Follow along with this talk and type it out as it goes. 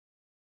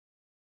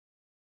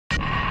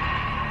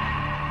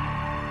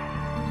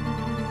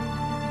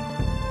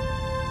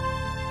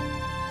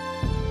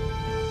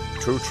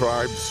Two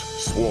tribes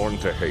sworn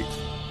to hate.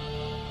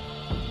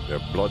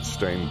 Their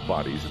blood-stained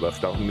bodies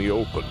left out in the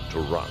open to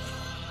rot.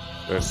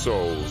 Their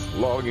souls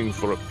longing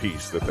for a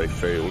peace that they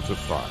failed to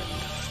find.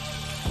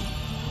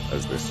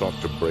 As they sought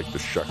to break the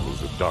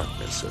shackles of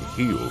darkness and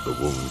heal the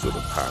wounds of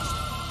the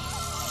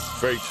past,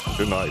 fate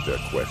denied their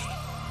quest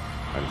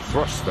and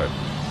thrust them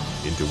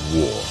into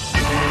war.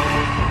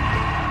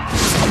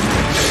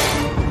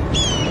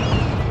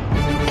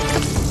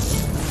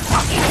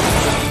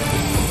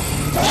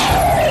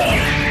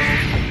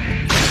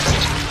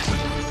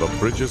 The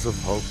bridges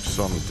of hope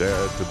some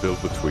dared to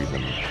build between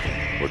them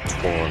were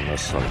torn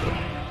asunder.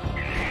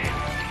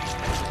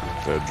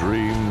 Their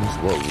dreams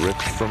were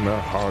ripped from their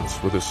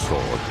hearts with a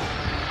sword,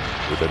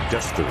 with a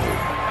destiny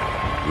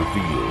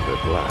revealed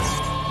at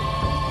last.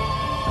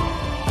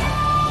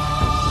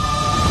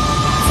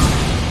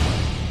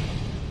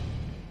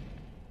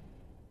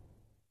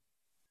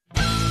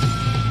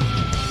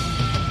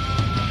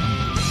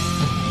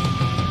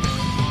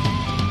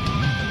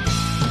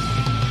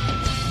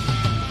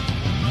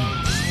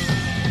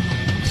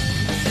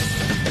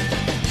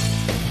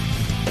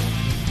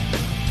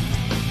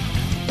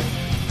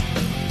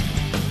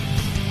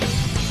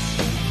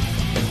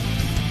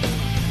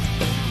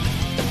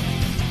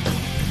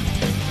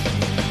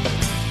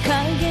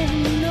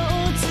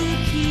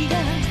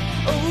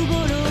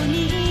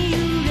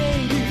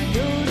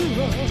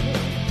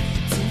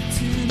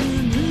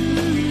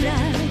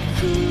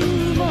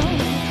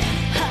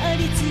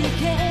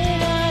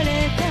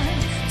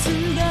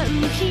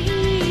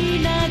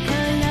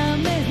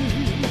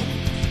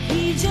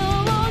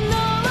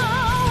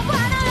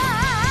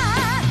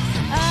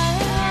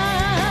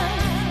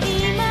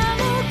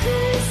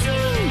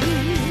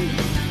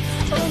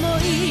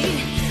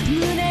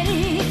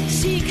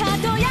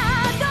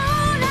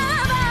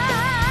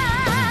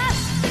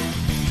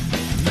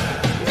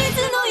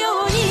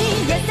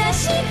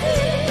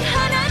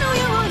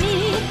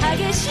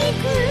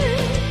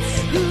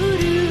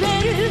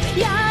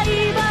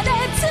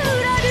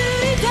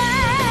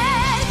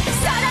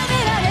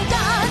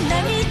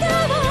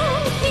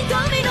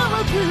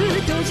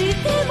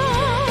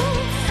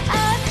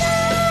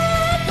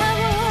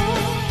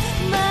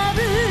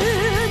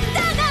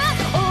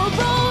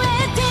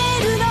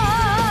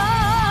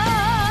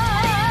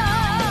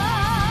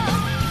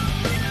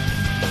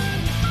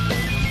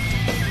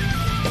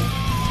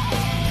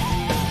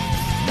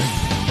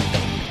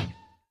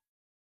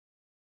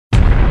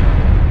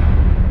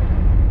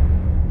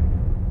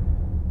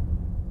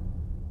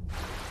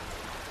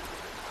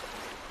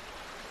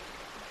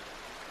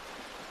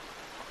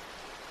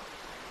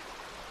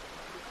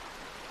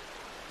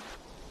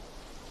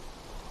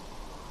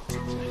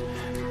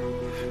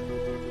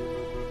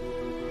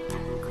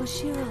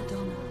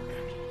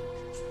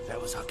 That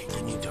was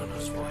Akaginyu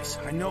Dono's voice.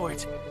 I know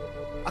it.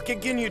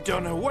 Akaginyu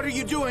Dono, what are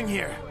you doing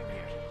here?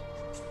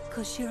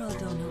 Koshiro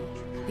Dono,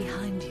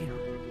 behind you.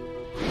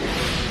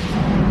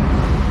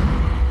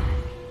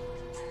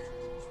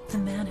 The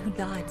man who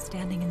died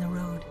standing in the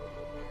road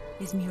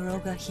is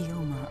Miroga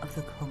Hyoma of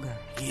the Kouga.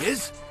 He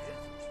is?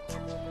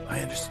 I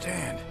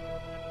understand.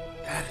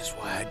 That is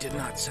why I did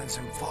not sense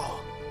him fall.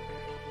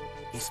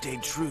 He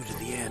stayed true to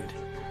the end.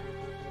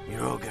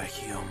 Miroga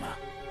Hyoma,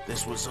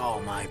 this was all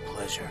my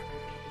pleasure.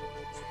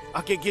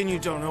 Akaginyu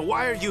Dono,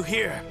 why are you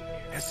here?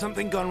 Has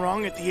something gone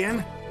wrong at the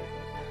inn?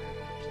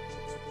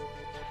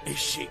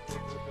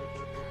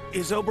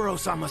 Is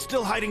Oboro-sama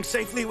still hiding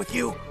safely with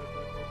you?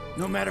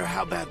 No matter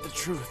how bad the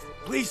truth,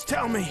 please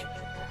tell me.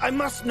 I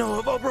must know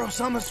of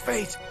Oboro-sama's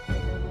fate.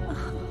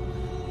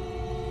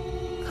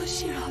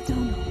 Koshiro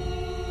Dono.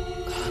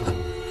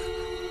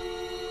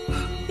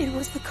 It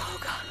was the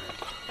Kouga.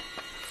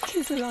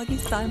 Kizuragi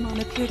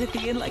Saimon appeared at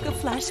the inn like a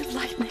flash of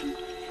lightning.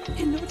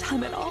 In no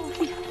time at all,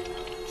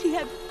 he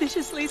had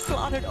viciously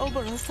slaughtered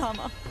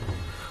Oboro-sama.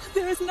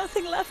 There is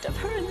nothing left of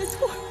her in this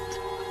world.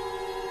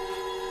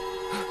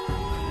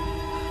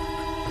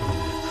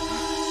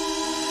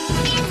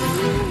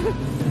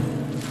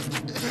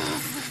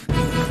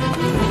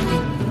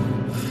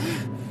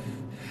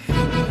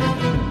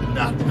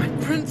 Not my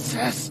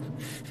princess!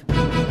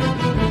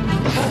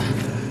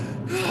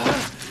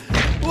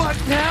 What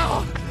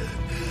now?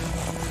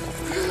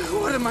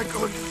 What am I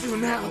going to do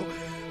now?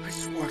 I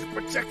swore to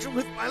protect her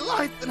with my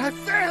life, and I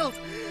failed!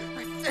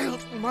 I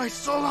failed in my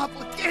sole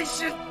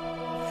obligation!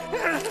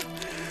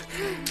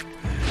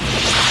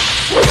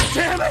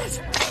 Damn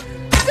it!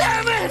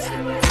 Damn it!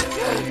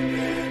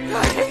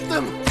 I hate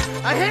them!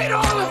 I hate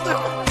all of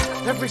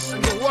them! Every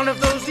single one of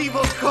those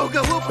evil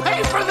Kouga will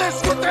pay for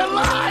this with their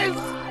lives!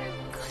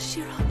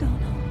 Koshiro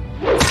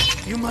Dono.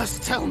 You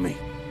must tell me.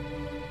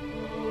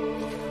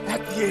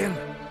 At the inn,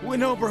 when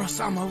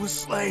Oboro-sama was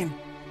slain,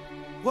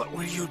 what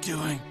were you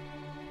doing?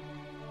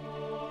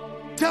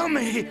 Tell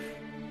me!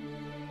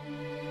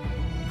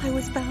 I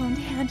was bound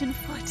hand and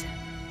foot,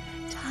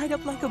 tied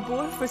up like a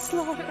boar for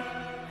slaughter,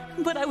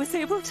 but I was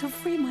able to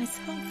free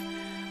myself.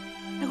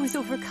 I was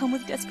overcome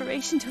with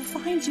desperation to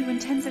find you and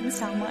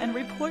Tenzin-sama and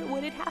report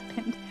what had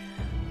happened.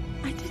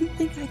 I didn't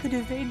think I could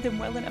evade them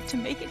well enough to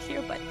make it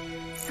here, but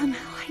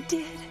somehow I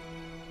did.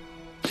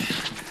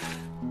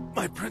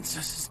 My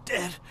princess is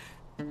dead.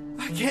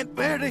 I can't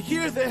bear to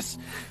hear this.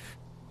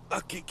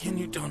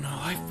 Akikinyu don't know.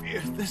 I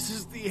fear this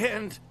is the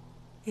end.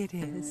 It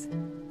is.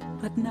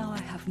 But now I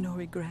have no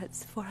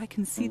regrets, for I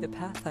can see the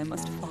path I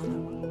must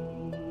follow.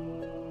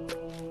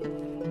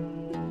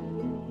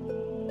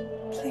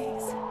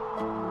 Please,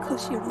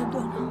 Koshiro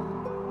Dono.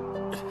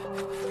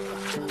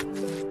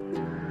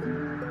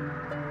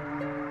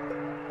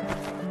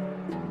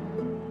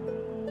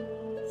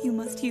 You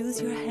must use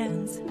your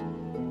hands.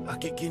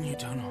 Akikinyu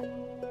Dono.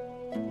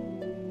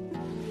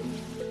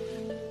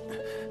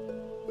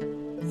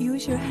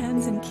 Use your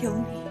hands and kill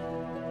me.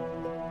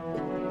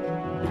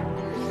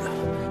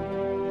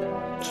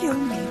 Kill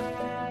me.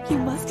 You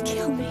must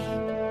kill me.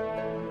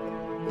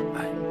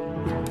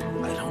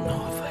 I don't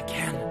know if I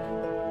can.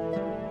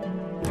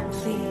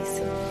 Please,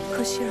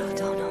 Koshiro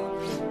Dono,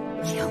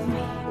 kill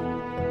me.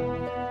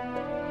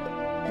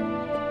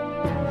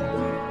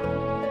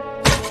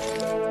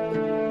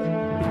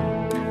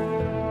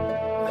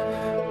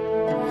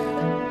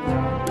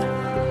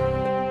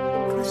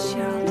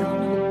 Koshiro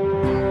Dono.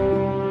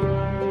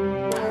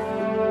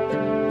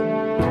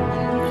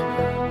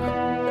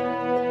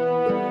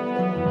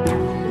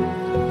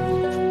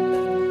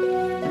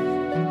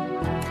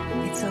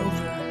 It's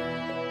over.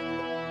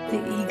 The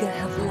Iga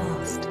have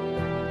lost.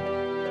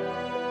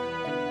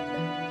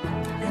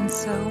 And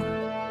so,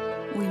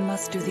 we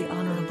must do the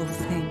honorable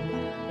thing.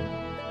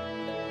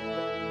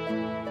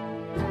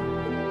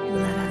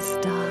 Let us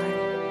die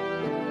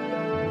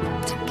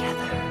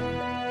together.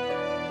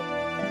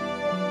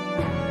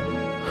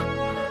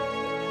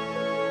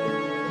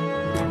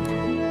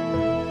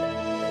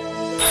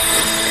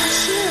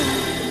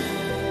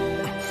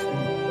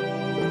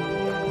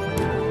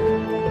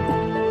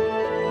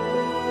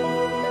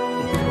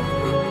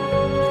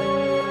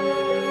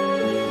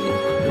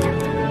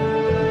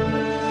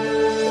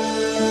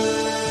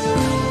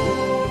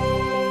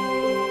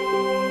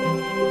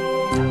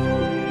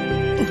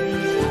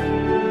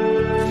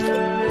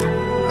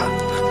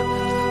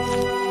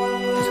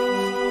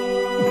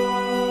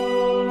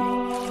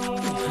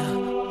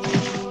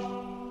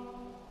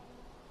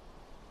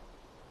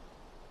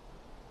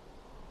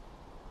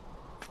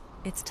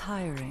 It's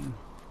tiring.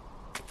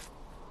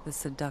 The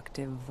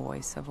seductive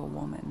voice of a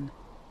woman.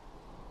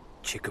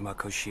 Chikuma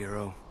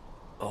Koshiro,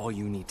 all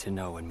you need to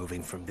know in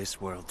moving from this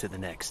world to the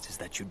next is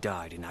that you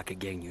died in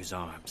Akagenyu's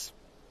arms.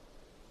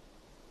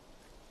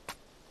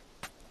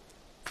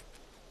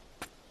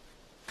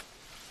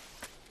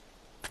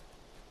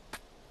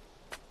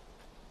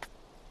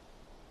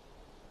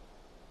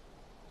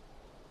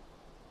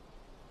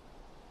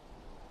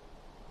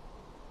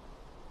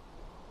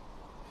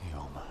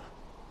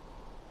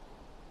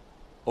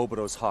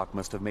 Oboro's hawk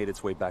must have made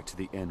its way back to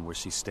the inn where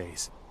she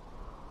stays.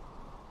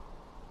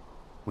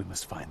 We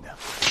must find them.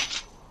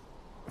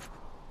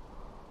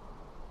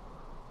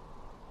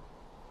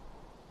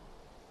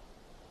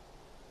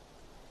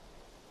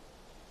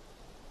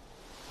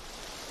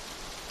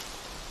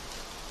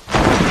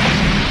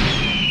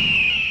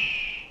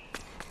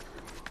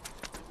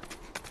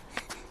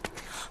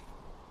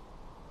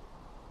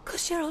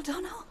 Koshiro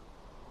Dono?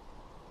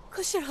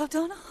 Koshiro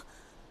Dono?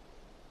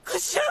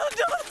 Koshiro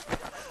Dono!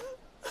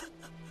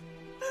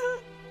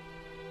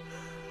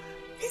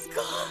 He's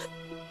gone!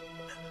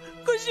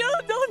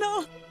 Koshiro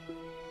Dono!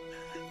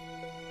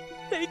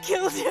 They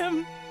killed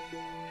him!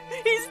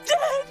 He's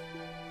dead!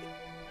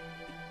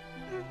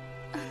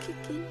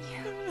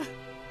 Akikinyu.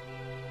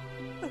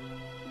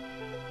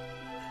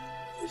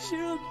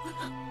 Koshiro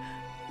Dono.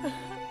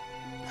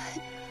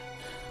 But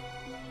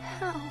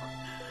how?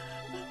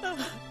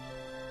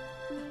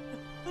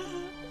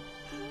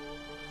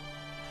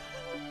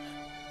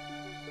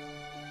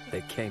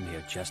 They came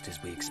here just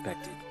as we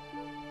expected.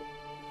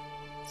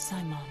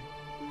 Simon,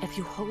 if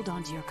you hold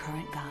on to your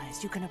current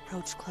guise, you can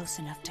approach close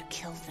enough to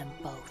kill them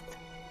both.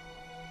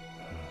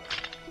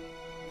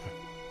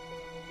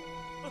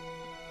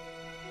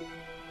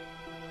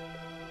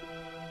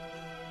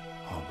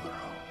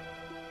 Oboro.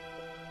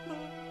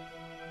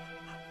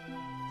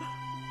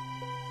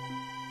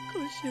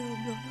 Koshiro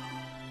Dono.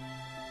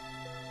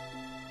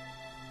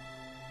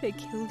 They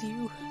killed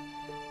you,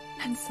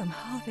 and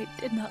somehow they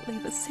did not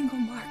leave a single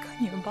mark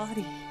on your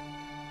body.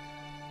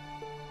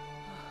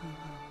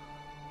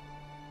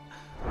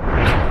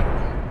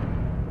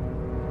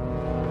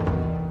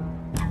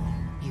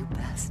 You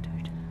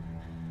bastard.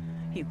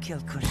 You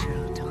killed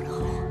Koshiro Dono.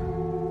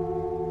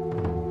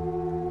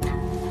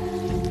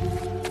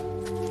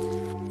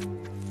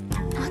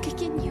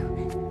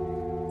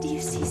 Akikinyu, do you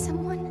see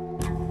someone?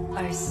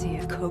 I see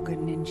a Kouga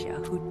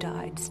ninja who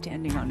died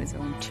standing on his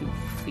own 2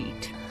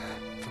 feet.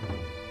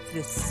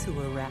 This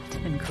sewer rat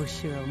and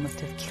Koshiro must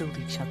have killed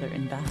each other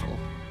in battle.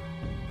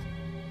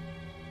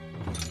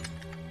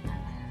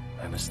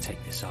 I must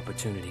take this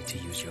opportunity to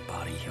use your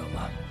body,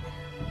 Hyoma.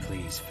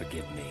 Please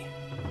forgive me.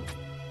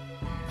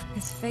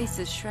 His face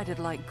is shredded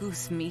like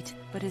goose meat,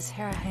 but his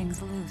hair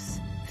hangs loose,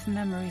 if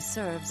memory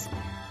serves.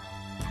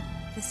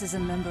 This is a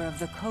member of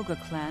the Kouga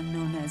clan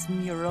known as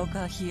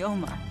Muroga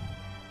Hyoma.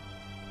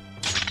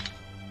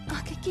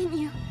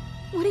 Akikinyu,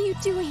 What are you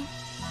doing?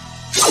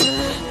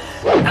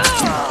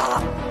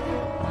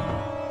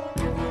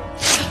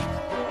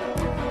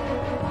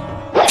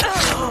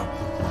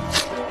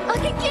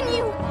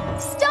 Akaginyu!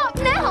 Stop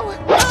now!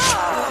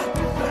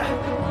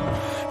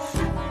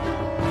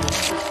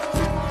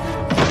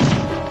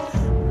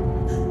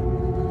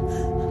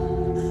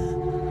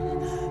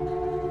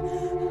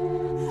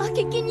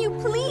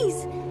 Akaginyu,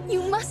 please!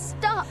 You must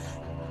stop!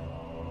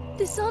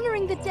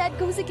 Dishonoring the dead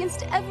goes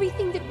against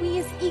everything that we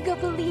as Iga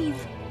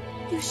believe.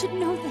 You should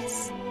know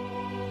this.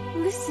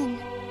 Listen.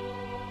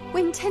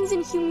 When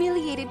Tenzin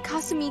humiliated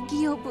Kasumi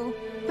Gyobu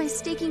by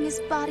staking his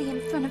body in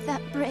front of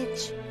that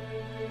bridge,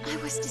 I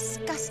was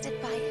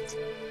disgusted by it.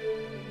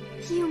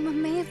 Hyoma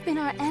may have been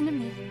our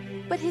enemy,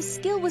 but his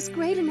skill was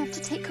great enough to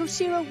take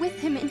Koshiro with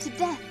him into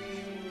death,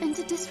 and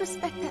to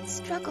disrespect that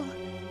struggle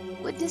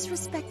would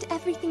disrespect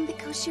everything that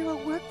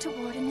Koshiro worked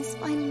toward in his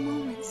final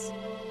moments.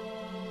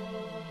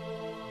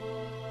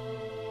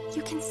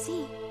 You can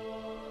see,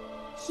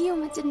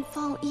 Hyoma didn't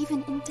fall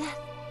even in death,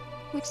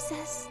 which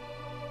says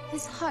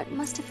his heart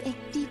must have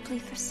ached deeply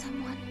for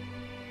someone.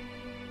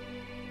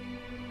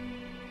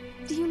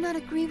 Do you not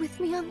agree with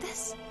me on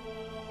this?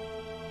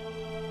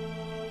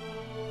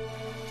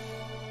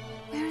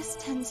 Where is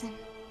Tenzin?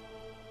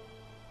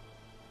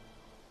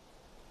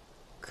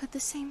 Could the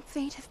same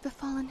fate have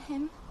befallen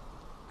him?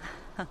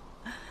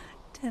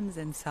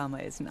 Tenzin-sama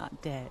is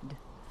not dead.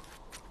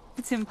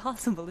 It's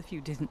impossible if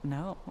you didn't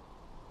know.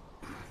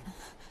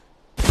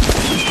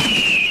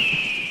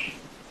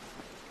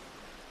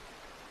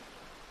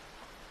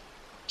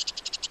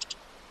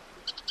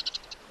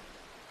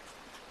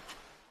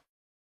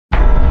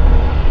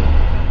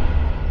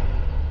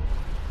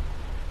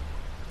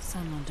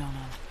 Simon Dono,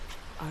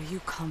 are you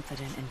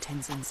confident in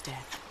Tenzin's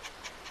death?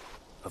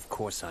 Of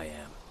course I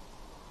am.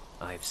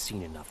 I've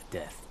seen enough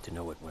death to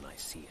know it when I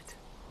see it.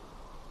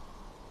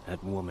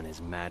 That woman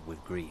is mad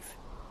with grief.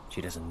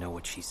 She doesn't know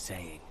what she's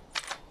saying.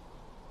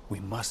 We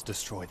must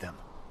destroy them,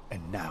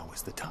 and now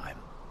is the time.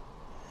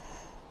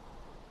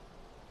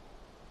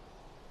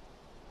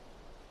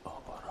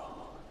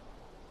 Oboro.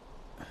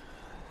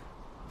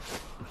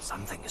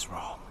 Something is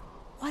wrong.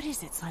 What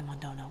is it, Simon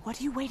Dono? What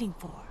are you waiting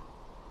for?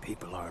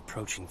 People are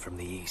approaching from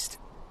the east.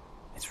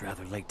 It's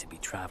rather late to be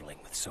traveling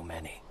with so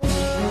many.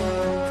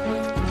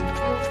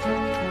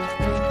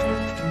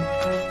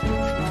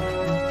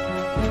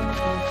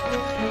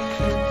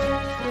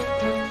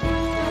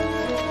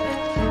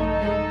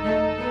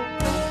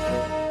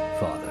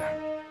 Father,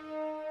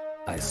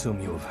 I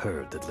assume you have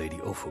heard that Lady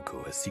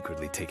Ofuku has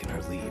secretly taken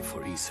her leave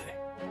for Ise.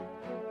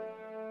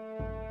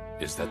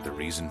 Is that the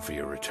reason for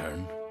your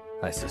return?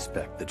 I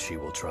suspect that she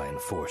will try and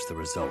force the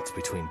results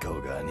between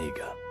Kouga and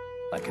Iga.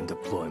 I can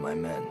deploy my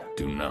men.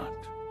 Do not.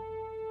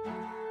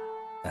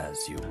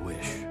 As you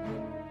wish.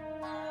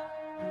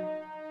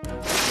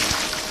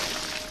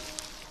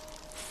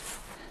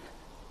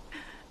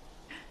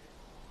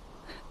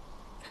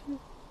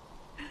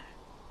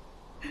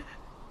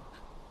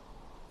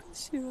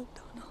 Koshiro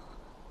Dono.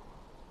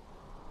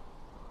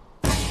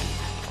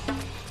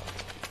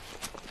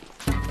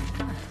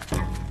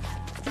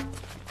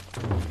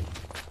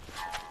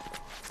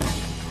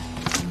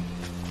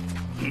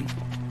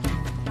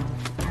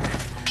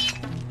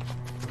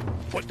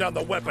 Put down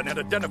the weapon and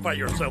identify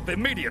yourself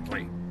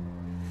immediately.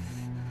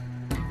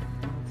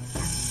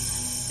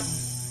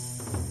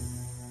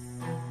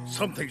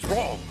 Something's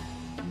wrong.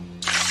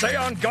 Stay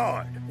on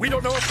guard. We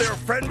don't know if they're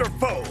friend or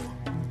foe.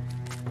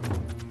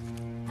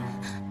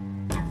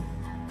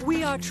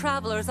 We are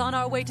travelers on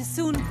our way to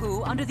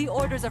Sunpu under the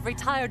orders of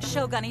retired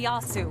Shogun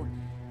Ieyasu,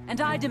 and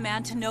I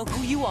demand to know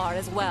who you are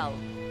as well.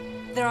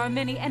 There are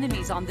many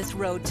enemies on this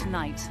road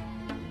tonight.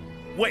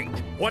 Wait,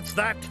 what's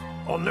that?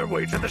 On their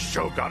way to the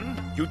Shogun?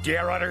 You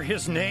dare utter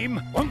his name?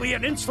 Only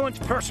an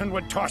insolent person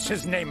would toss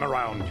his name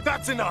around.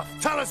 That's enough!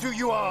 Tell us who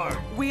you are!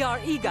 We are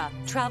Iga,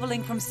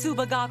 traveling from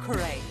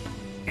Subagakure.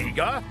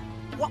 Iga?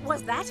 What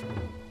was that?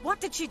 What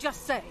did she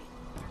just say?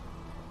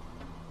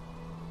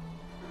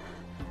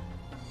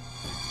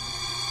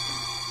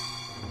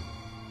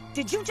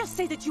 Did you just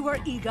say that you were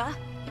Iga?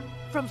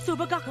 From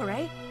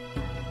Subagakure?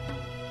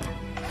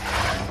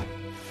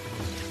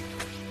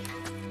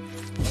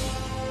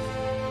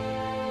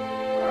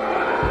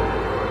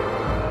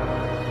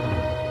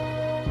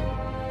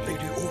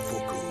 Lady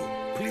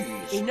Ofuku,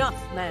 please. Enough,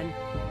 man.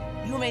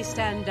 You may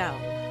stand down.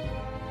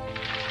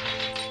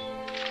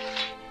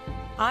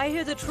 I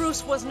hear the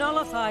truce was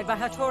nullified by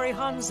Hattori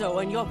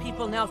Hanzo and your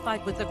people now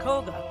fight with the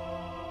Kouga.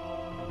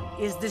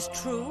 Is this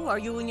true? Are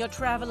you and your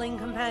traveling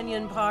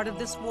companion part of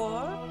this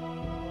war?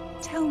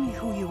 Tell me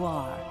who you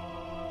are.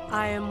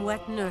 I am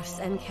wet nurse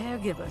and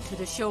caregiver to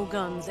the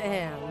Shogun's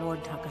heir,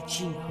 Lord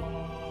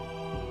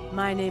Takachino.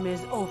 My name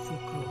is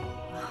Ofuku.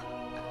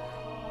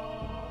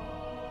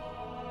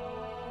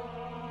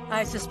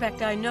 I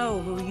suspect I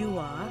know who you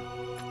are.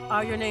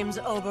 Are your names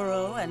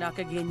Oboro and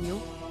Akaginyu?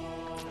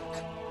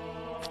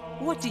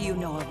 What do you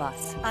know of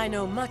us? I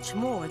know much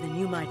more than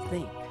you might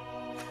think.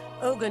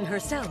 Ogun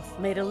herself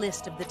made a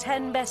list of the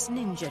 10 best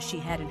ninjas she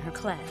had in her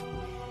clan.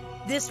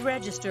 This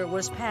register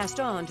was passed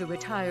on to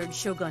retired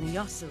Shogun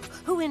Ieyasu,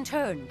 who in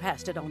turn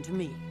passed it on to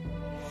me.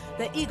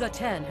 The Iga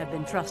 10 have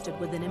been trusted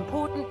with an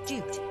important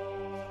duty.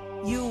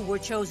 You were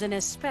chosen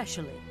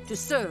especially to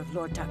serve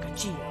Lord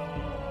Takachiyo.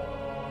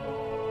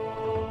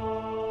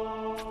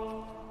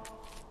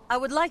 I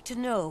would like to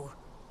know,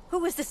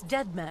 who is this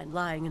dead man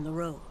lying in the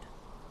road?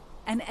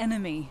 An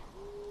enemy.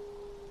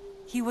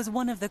 He was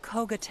one of the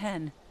Kouga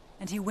 10,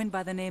 and he went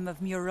by the name of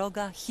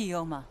Muroga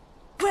Hyoma.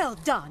 Well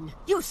done!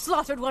 You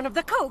slaughtered one of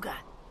the Kouga!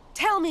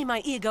 Tell me,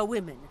 my Iga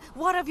women,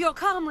 what of your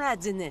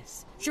comrades in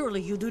this?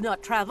 Surely you do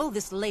not travel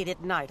this late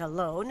at night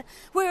alone.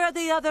 Where are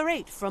the other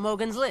 8 from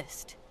Ogun's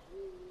list?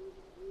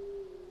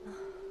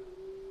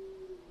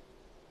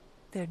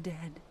 They're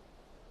dead.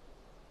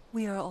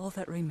 We are all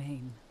that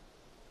remain.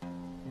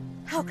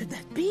 How could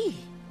that be?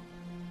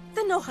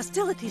 The No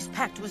Hostilities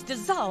Pact was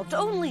dissolved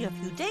only a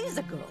few days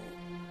ago.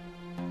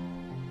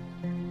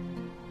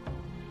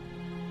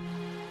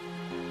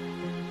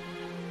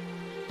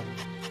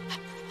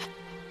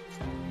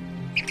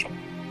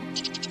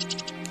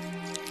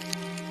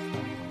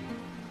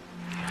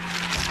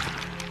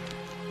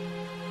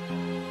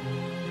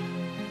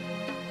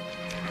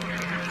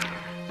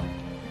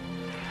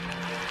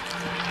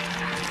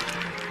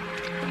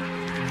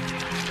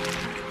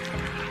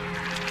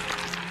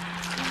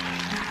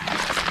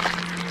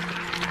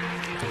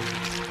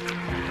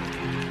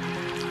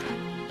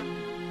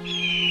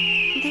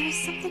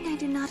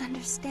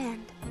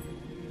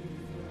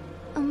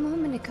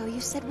 You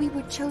said we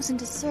were chosen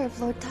to serve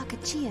Lord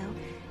Takachiyo,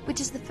 which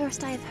is the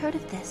first I have heard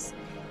of this.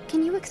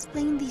 Can you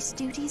explain these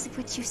duties of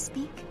which you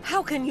speak?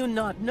 How can you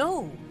not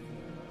know?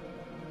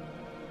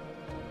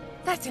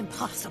 That's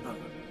impossible.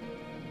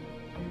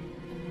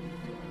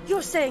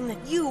 You're saying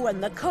that you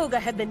and the Kouga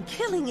have been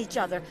killing each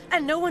other,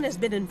 and no one has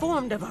been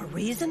informed of a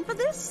reason for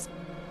this?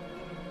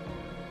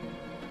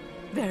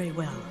 Very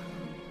well.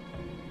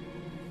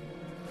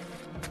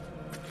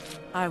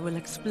 I will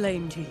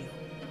explain to you.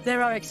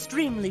 There are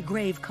extremely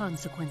grave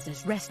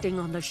consequences resting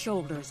on the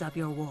shoulders of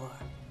your war.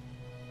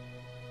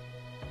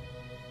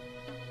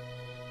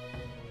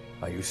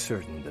 Are you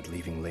certain that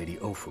leaving Lady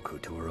Ofuku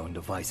to her own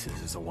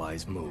devices is a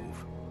wise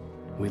move?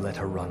 We let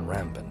her run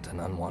rampant and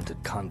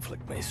unwanted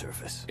conflict may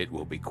surface. It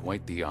will be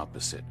quite the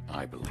opposite,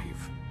 I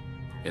believe.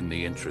 In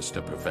the interest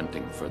of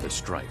preventing further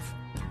strife,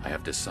 I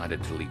have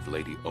decided to leave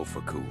Lady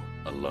Ofuku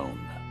alone.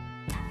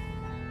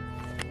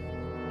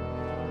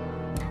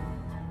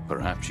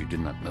 Perhaps you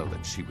did not know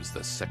that she was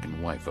the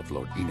second wife of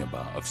Lord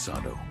Inaba of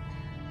Sado.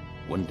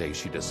 One day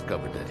she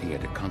discovered that he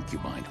had a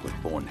concubine who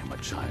had borne him a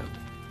child,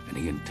 and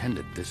he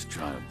intended this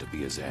child to be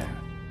his heir.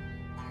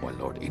 While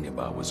Lord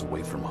Inaba was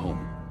away from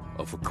home,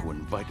 Ofuku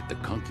invited the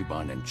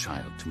concubine and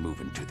child to move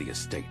into the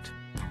estate.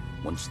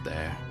 Once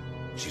there,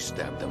 she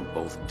stabbed them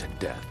both to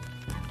death,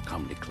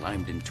 calmly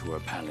climbed into her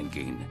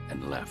palanquin,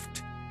 and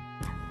left.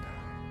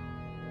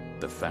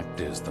 The fact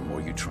is, the more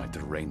you try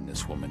to rein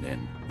this woman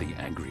in, the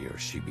angrier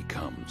she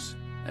becomes,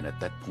 and at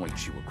that point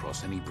she will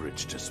cross any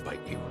bridge to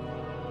spite you.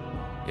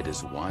 It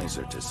is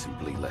wiser to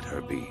simply let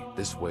her be.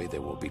 This way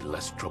there will be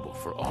less trouble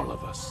for all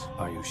of us.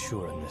 Are you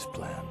sure in this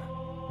plan?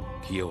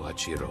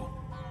 Kiyohachiro,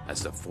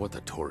 as the fourth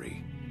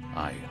Hattori,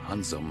 I,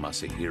 Hanzo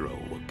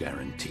Masahiro, will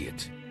guarantee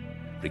it.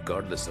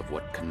 Regardless of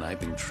what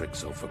conniving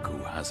tricks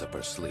Ofuku has up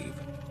her sleeve,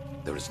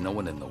 there is no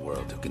one in the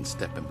world who can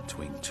step in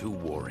between two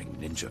warring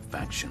ninja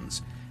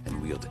factions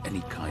and wield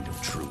any kind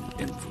of true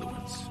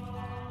influence.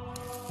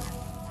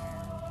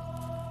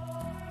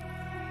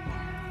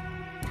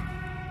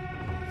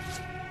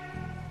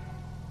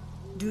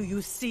 Do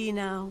you see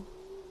now?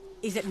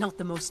 Is it not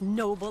the most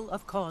noble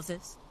of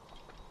causes?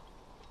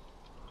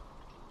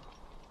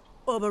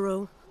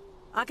 Oboro,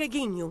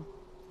 Akaginyu,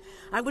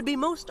 I would be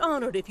most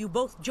honored if you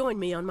both joined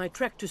me on my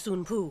trek to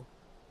Sunpu.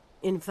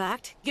 In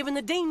fact, given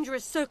the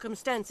dangerous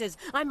circumstances,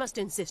 I must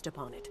insist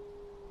upon it.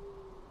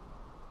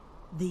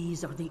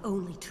 These are the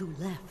only 2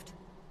 left.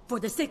 For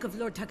the sake of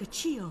Lord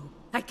Takachiyo,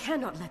 I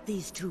cannot let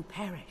these 2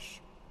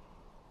 perish.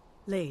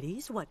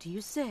 Ladies, what do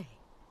you say?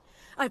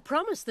 I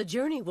promise the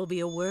journey will be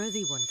a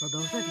worthy one for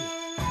both of you.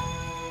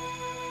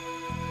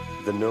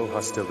 The No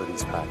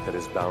Hostilities Pact that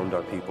has bound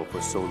our people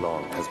for so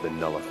long has been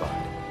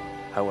nullified.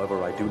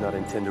 However, I do not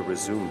intend to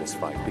resume this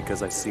fight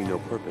because I see no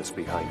purpose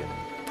behind it.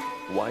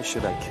 Why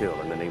should I kill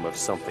in the name of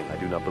something I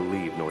do not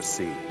believe nor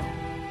see?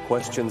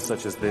 Questions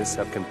such as this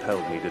have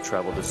compelled me to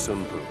travel to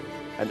Sunpu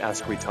and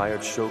ask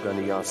retired Shogun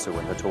Ieyasu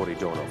and Hattori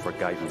Dono for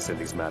guidance in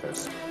these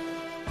matters.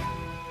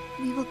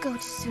 We will go to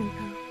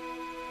Sunpu.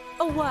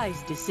 A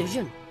wise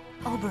decision.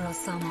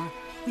 Oboro-sama,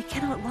 we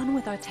cannot run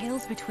with our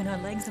tails between our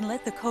legs and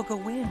let the Kouga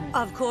win.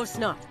 Of course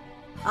not.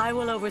 I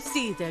will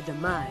oversee their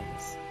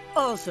demise.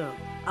 Also,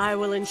 I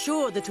will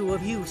ensure the 2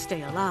 of you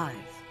stay alive.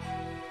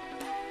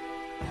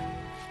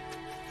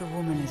 The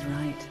woman is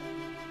right.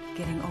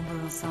 Getting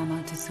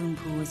Oboro-sama to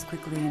Sunpu as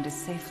quickly and as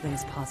safely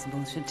as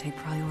possible should take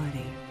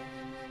priority.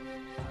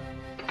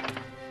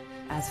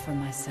 As for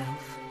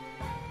myself,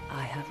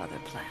 I have other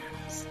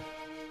plans.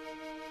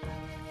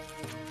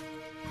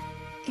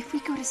 If we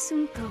go to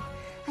Sunpu,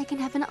 I can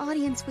have an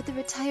audience with the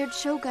retired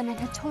Shogun and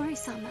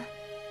Hattori-sama.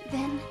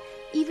 Then,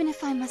 even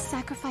if I must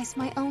sacrifice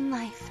my own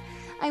life,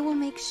 I will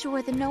make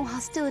sure the No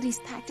Hostilities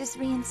Pact is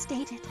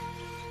reinstated.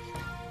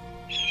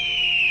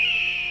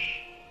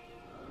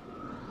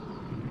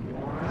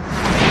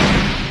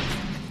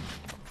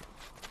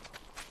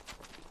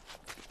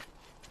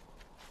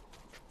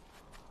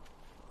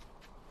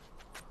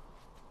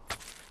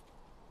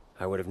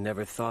 I would have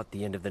never thought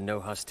the end of the No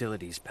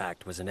Hostilities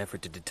Pact was an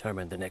effort to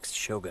determine the next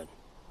Shogun.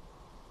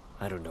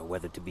 I don't know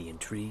whether to be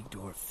intrigued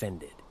or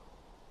offended.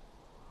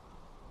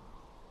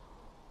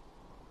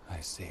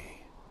 I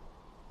see.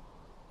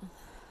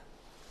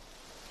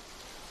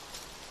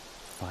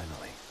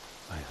 Finally,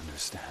 I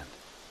understand.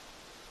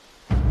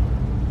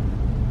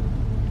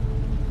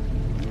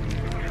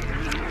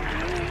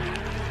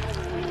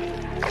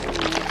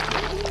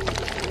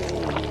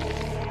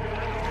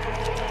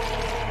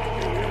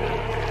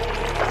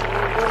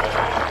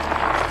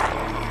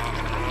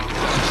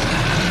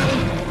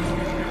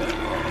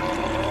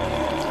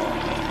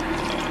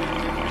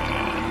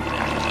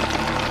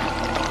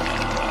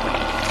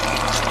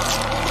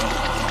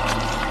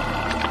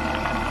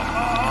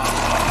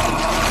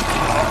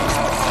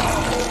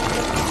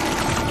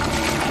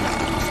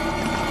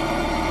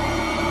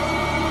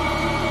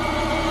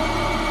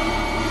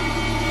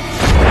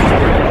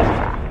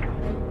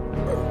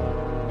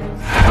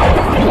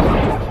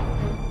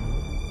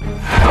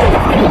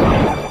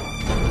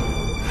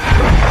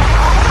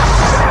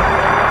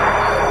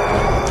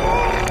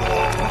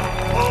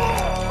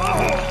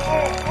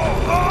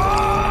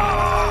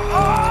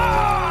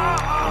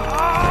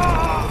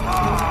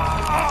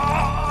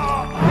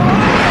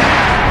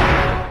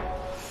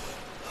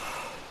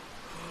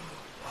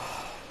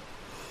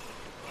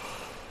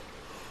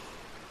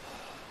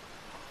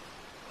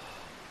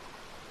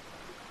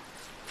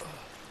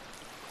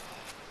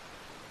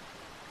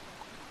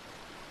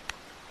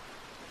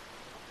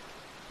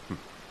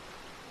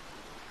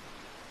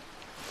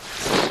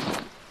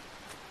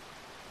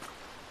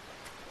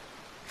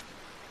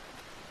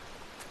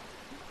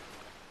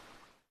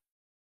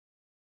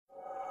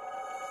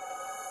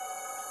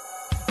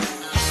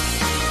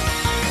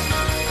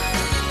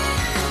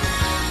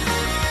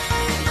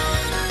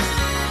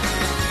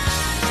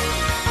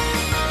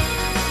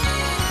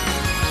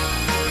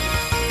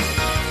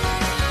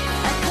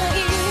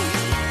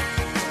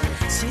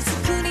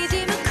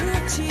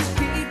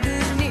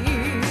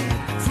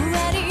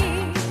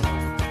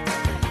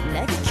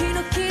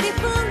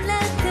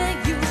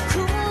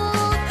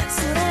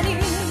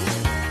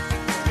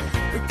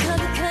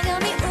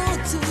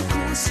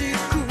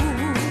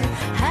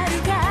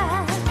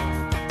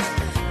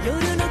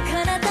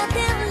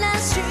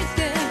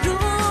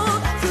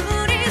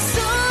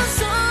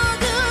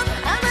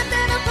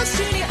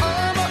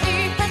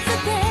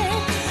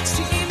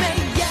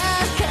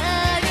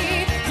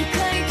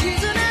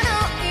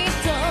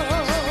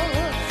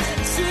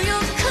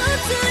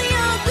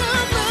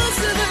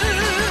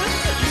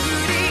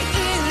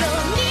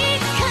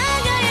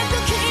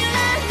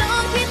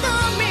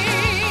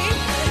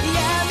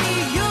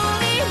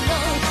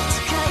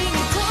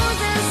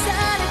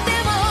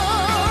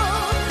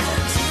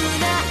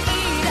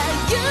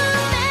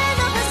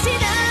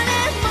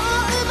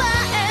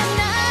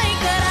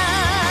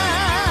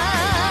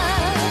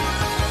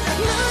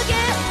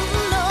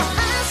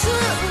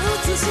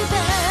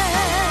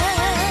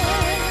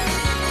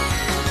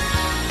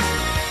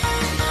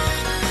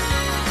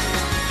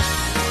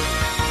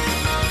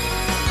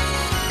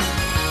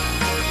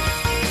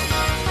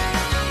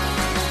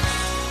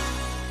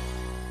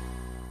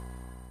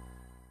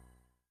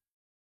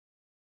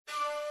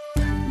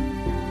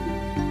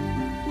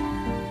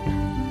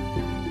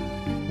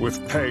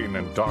 With pain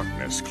and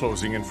darkness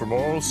closing in from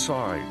all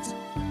sides,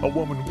 a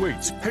woman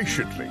waits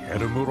patiently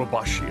at a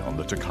murabashi on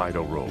the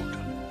Tokaido Road.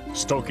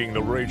 Stoking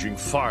the raging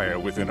fire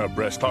within her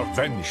breast are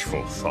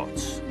vengeful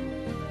thoughts.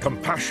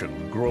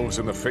 Compassion grows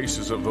in the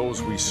faces of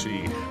those we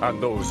see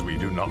and those we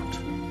do not.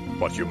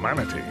 But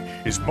humanity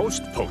is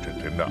most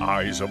potent in the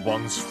eyes of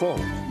one's foe.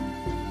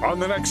 On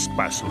the next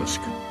Basilisk,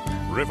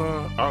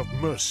 River of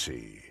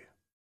Mercy.